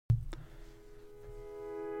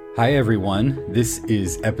Hi everyone, this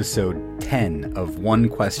is episode 10 of One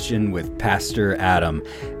Question with Pastor Adam,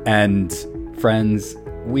 and friends,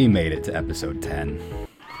 we made it to episode 10.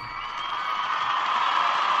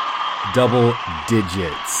 Double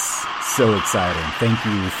digits. So exciting. Thank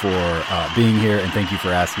you for being here, and thank you for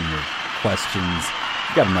asking your questions.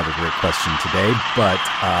 We've got another great question today, but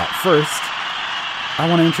first, I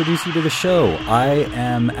want to introduce you to the show. I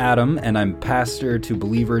am Adam, and I'm pastor to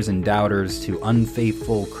believers and doubters, to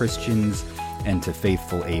unfaithful Christians, and to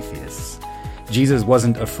faithful atheists. Jesus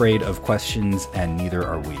wasn't afraid of questions, and neither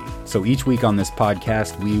are we. So each week on this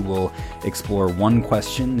podcast, we will explore one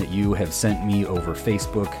question that you have sent me over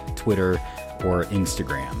Facebook, Twitter, or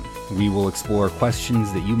Instagram. We will explore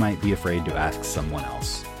questions that you might be afraid to ask someone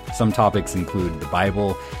else. Some topics include the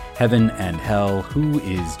Bible, heaven and hell, who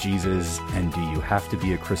is Jesus, and do you have to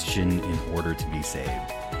be a Christian in order to be saved?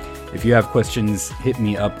 If you have questions, hit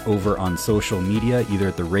me up over on social media, either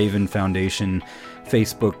at the Raven Foundation,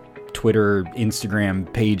 Facebook, Twitter,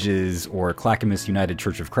 Instagram pages, or Clackamas United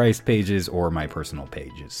Church of Christ pages, or my personal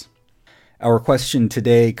pages. Our question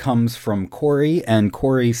today comes from Corey, and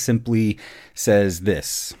Corey simply says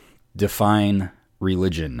this: define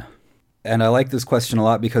religion. And I like this question a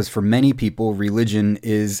lot because for many people, religion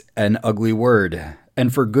is an ugly word.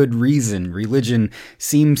 And for good reason. Religion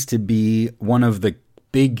seems to be one of the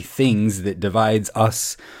big things that divides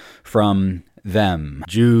us from them.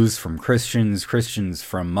 Jews from Christians, Christians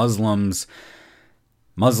from Muslims,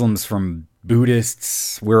 Muslims from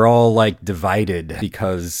Buddhists. We're all divided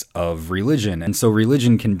because of religion. And so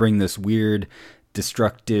religion can bring this weird,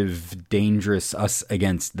 destructive, dangerous, us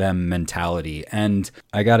against them mentality. And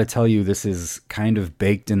I gotta tell you, this is kind of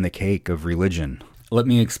baked in the cake of religion. Let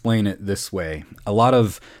me explain it this way. A lot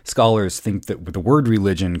of scholars think that the word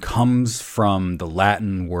religion comes from the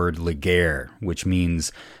Latin word ligare, which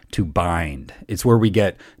means to bind. It's where we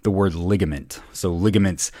get the word ligament. So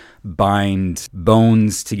ligaments bind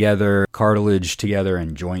bones together, cartilage together,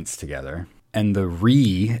 and joints together. And the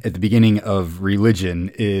re at the beginning of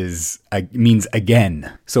religion means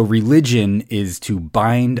again. So religion is to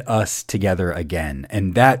bind us together again.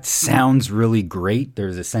 And that sounds really great.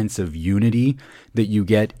 There's a sense of unity that you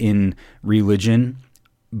get in religion.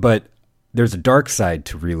 But there's a dark side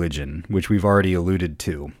to religion, which we've already alluded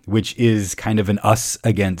to, which is kind of an us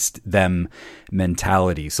against them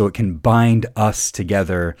mentality. So it can bind us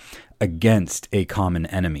together against a common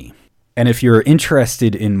enemy. And if you're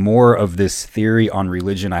interested in more of this theory on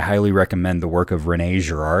religion, I highly recommend the work of René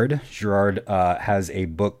Girard. Girard has a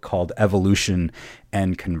book called Evolution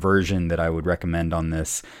and Conversion that I would recommend on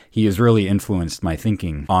this. He has really influenced my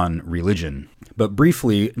thinking on religion. But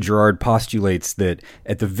briefly, Girard postulates that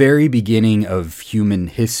at the very beginning of human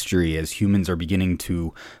history, as humans are beginning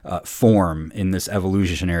to form in this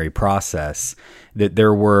evolutionary process, that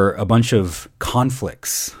there were a bunch of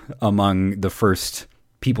conflicts among the first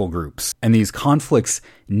people groups. And these conflicts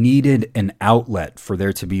needed an outlet for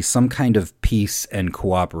there to be some kind of peace and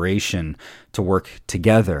cooperation to work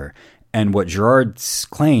together. And what Girard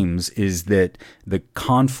claims is that the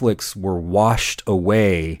conflicts were washed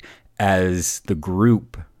away as the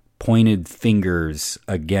group pointed fingers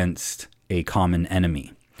against a common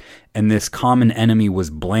enemy. And this common enemy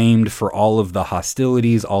was blamed for all of the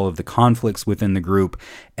hostilities, all of the conflicts within the group,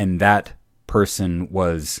 and that person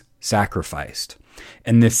was sacrificed.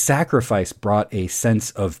 And this sacrifice brought a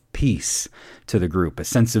sense of peace to the group, a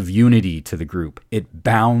sense of unity to the group. It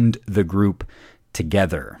bound the group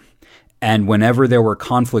together. And whenever there were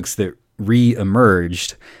conflicts that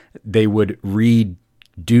re-emerged, they would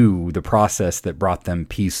redo the process that brought them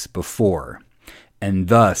peace before. And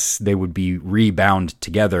thus, they would be rebound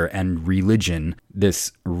together, and religion,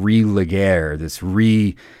 this religare, this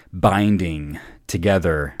rebinding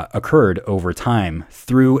together, occurred over time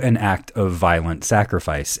through an act of violent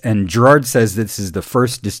sacrifice. And Girard says this is the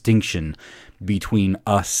first distinction between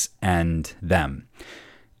us and them.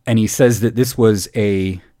 And he says that this was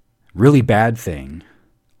a really bad thing,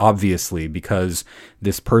 obviously, because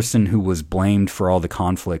this person who was blamed for all the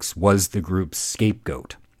conflicts was the group's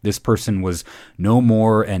scapegoat. This person was no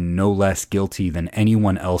more and no less guilty than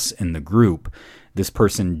anyone else in the group. This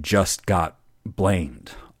person just got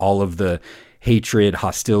blamed. All of the hatred,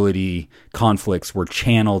 hostility, conflicts were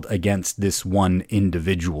channeled against this one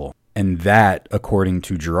individual. And that, according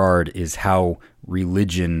to Girard, is how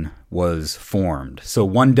religion was formed. So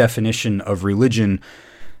one definition of religion,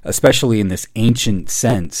 especially in this ancient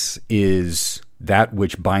sense, is that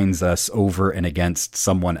which binds us over and against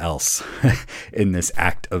someone else in this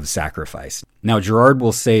act of sacrifice. Now, Girard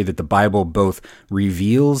will say that the Bible both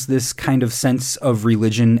reveals this kind of sense of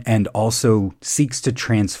religion and also seeks to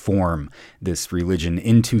transform this religion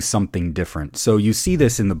into something different. So you see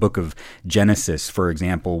this in the book of Genesis, for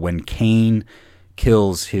example, when Cain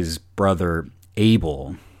kills his brother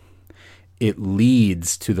Abel. It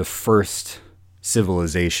leads to the first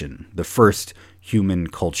civilization, the first human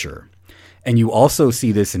culture. And you also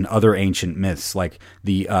see this in other ancient myths, like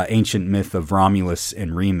the ancient myth of Romulus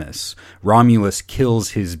and Remus. Romulus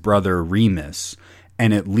kills his brother Remus,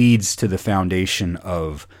 and it leads to the foundation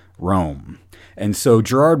of Rome. And so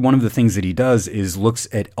Girard, one of the things that he does is looks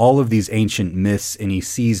at all of these ancient myths and he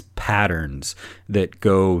sees patterns that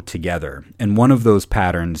go together. And one of those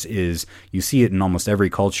patterns is, you see it in almost every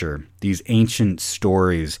culture, these ancient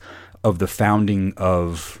stories of the founding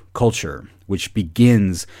of culture, which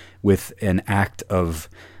begins with an act of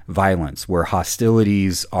violence where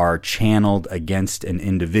hostilities are channeled against an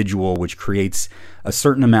individual, which creates a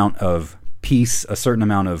certain amount of peace, a certain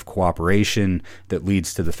amount of cooperation that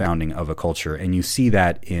leads to the founding of a culture. And you see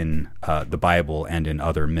that in the Bible and in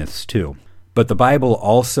other myths too. But the Bible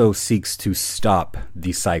also seeks to stop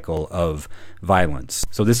the cycle of violence.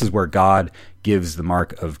 So this is where God gives the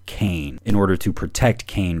mark of Cain in order to protect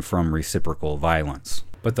Cain from reciprocal violence.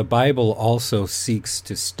 But the Bible also seeks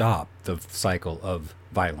to stop the cycle of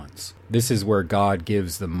violence. This is where God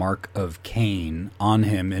gives the mark of Cain on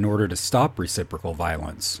him in order to stop reciprocal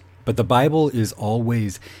violence. But the Bible is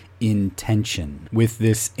always in tension with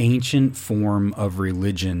this ancient form of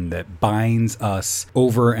religion that binds us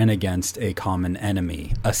over and against a common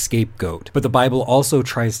enemy, a scapegoat. But the Bible also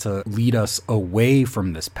tries to lead us away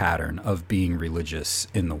from this pattern of being religious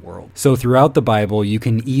in the world. So throughout the Bible, you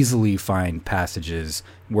can easily find passages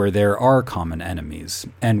where there are common enemies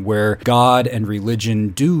and where God and religion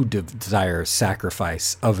do desire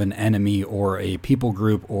sacrifice of an enemy or a people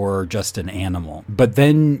group or just an animal. But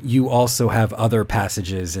then you also have other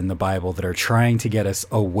passages in the Bible that are trying to get us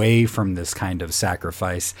away from this kind of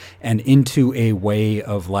sacrifice and into a way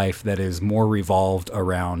of life that is more revolved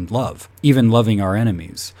around love, even loving our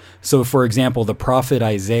enemies. So, for example, the prophet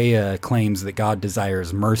Isaiah claims that God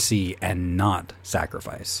desires mercy and not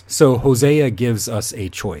sacrifice. So Hosea gives us a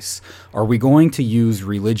choice. Are we going to use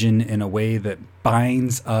religion in a way that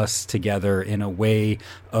binds us together in a way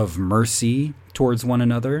of mercy towards one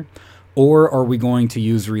another? Or are we going to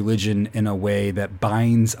use religion in a way that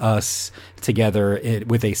binds us together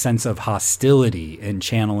with a sense of hostility in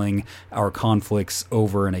channeling our conflicts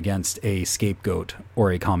over and against a scapegoat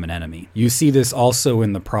or a common enemy? You see this also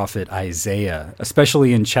in the prophet Isaiah,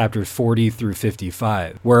 especially in chapters 40 through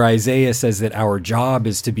 55, where Isaiah says that our job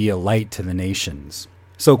is to be a light to the nations.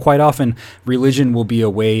 So quite often, religion will be a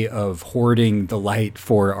way of hoarding the light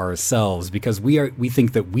for ourselves because we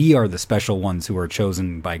think that we are the special ones who are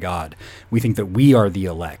chosen by God. We think that we are the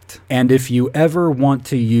elect. And if you ever want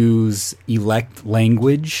to use elect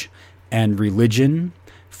language and religion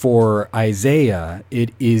for Isaiah,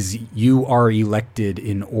 it is you are elected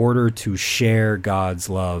in order to share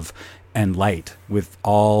God's love and light with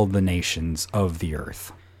all the nations of the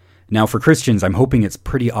earth. Now, for Christians, I'm hoping it's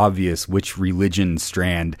pretty obvious which religion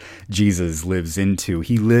strand Jesus lives into.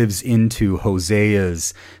 He lives into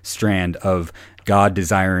Hosea's strand of God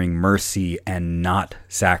desiring mercy and not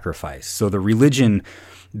sacrifice. So the religion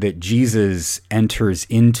that Jesus enters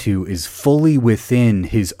into is fully within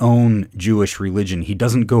his own Jewish religion. He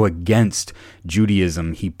doesn't go against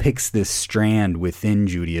Judaism. He picks this strand within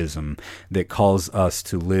Judaism that calls us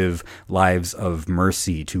to live lives of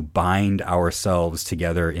mercy, to bind ourselves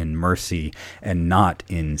together in mercy and not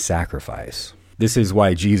in sacrifice. This is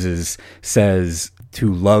why Jesus says to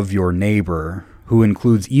love your neighbor, who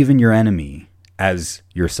includes even your enemy, as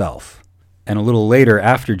yourself. And a little later,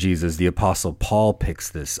 after Jesus, the Apostle Paul picks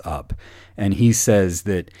this up. And he says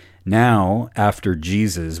that now, after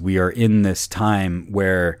Jesus, we are in this time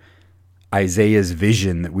where Isaiah's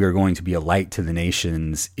vision that we are going to be a light to the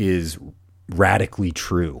nations is radically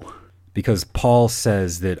true. Because Paul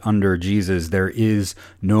says that under Jesus, there is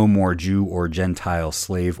no more Jew or Gentile,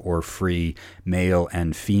 slave or free, male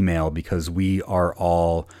and female, because we are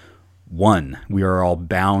all one. We are all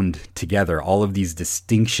bound together. All of these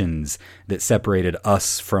distinctions that separated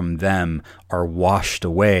us from them are washed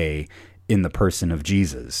away in the person of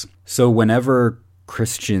Jesus. So whenever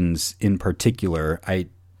Christians in particular, I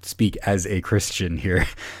speak as a Christian here,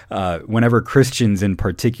 whenever Christians in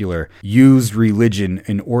particular use religion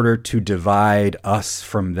in order to divide us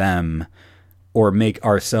from them, or make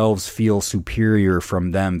ourselves feel superior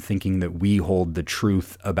from them, thinking that we hold the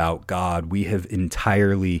truth about God, we have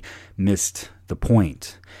entirely missed the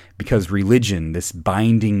point, because religion, this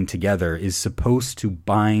binding together, is supposed to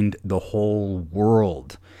bind the whole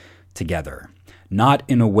world together, not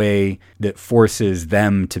in a way that forces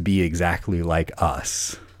them to be exactly like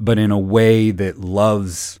us, but in a way that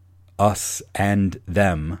loves us and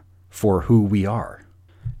them for who we are,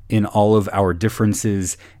 in all of our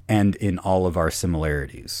differences and in all of our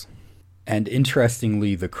similarities. And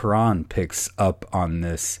interestingly, the Quran picks up on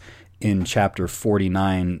this in chapter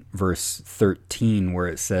 49, verse 13, where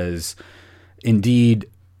it says, "Indeed,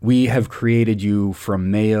 we have created you from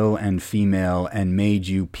male and female and made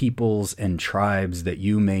you peoples and tribes that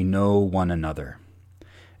you may know one another."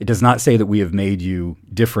 It does not say that we have made you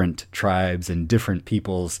different tribes and different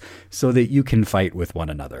peoples so that you can fight with one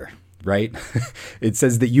another, right? It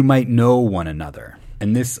says that you might know one another.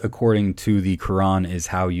 And this, according to the Quran, is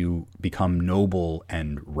how you become noble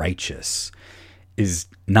and righteous, is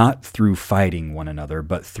not through fighting one another,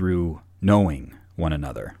 but through knowing one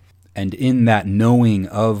another. And in that knowing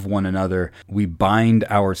of one another, we bind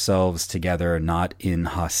ourselves together, not in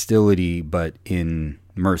hostility, but in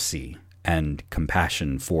mercy and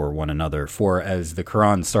compassion for one another. For as the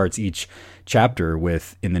Quran starts each chapter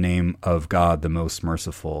with, "In the name of God, the most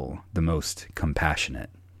merciful, the most compassionate."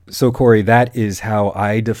 So, Corey, that is how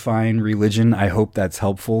I define religion. I hope that's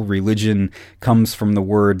helpful. Religion comes from the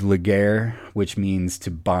word leger, which means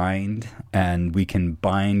to bind, and we can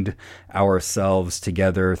bind ourselves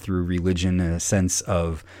together through religion in a sense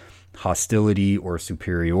of hostility or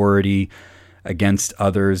superiority against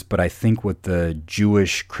others. But I think what the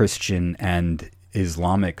Jewish, Christian, and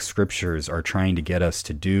Islamic scriptures are trying to get us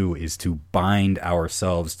to do is to bind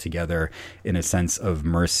ourselves together in a sense of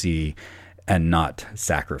mercy and not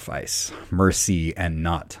sacrifice, mercy and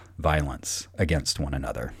not violence against one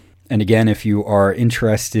another. And again, if you are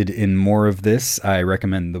interested in more of this, I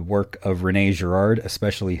recommend the work of Rene Girard,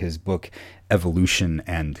 especially his book, Evolution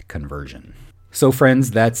and Conversion. So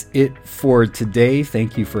friends, that's it for today.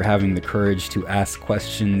 Thank you for having the courage to ask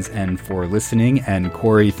questions and for listening. And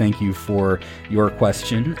Corey, thank you for your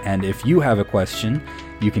question. And if you have a question,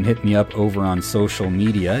 you can hit me up over on social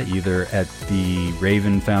media, either at the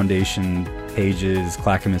Raven Foundation pages,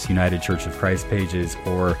 Clackamas United Church of Christ pages,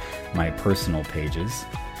 or my personal pages.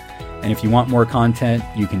 And if you want more content,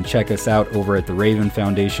 you can check us out over at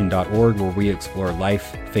theravenfoundation.org, where we explore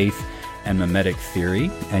life, faith, and mimetic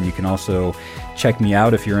theory. And you can also check me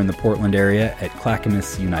out if you're in the Portland area at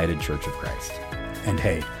Clackamas United Church of Christ. And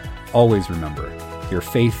hey, always remember, your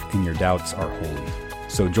faith and your doubts are holy.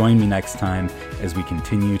 So join me next time as we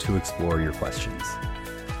continue to explore your questions.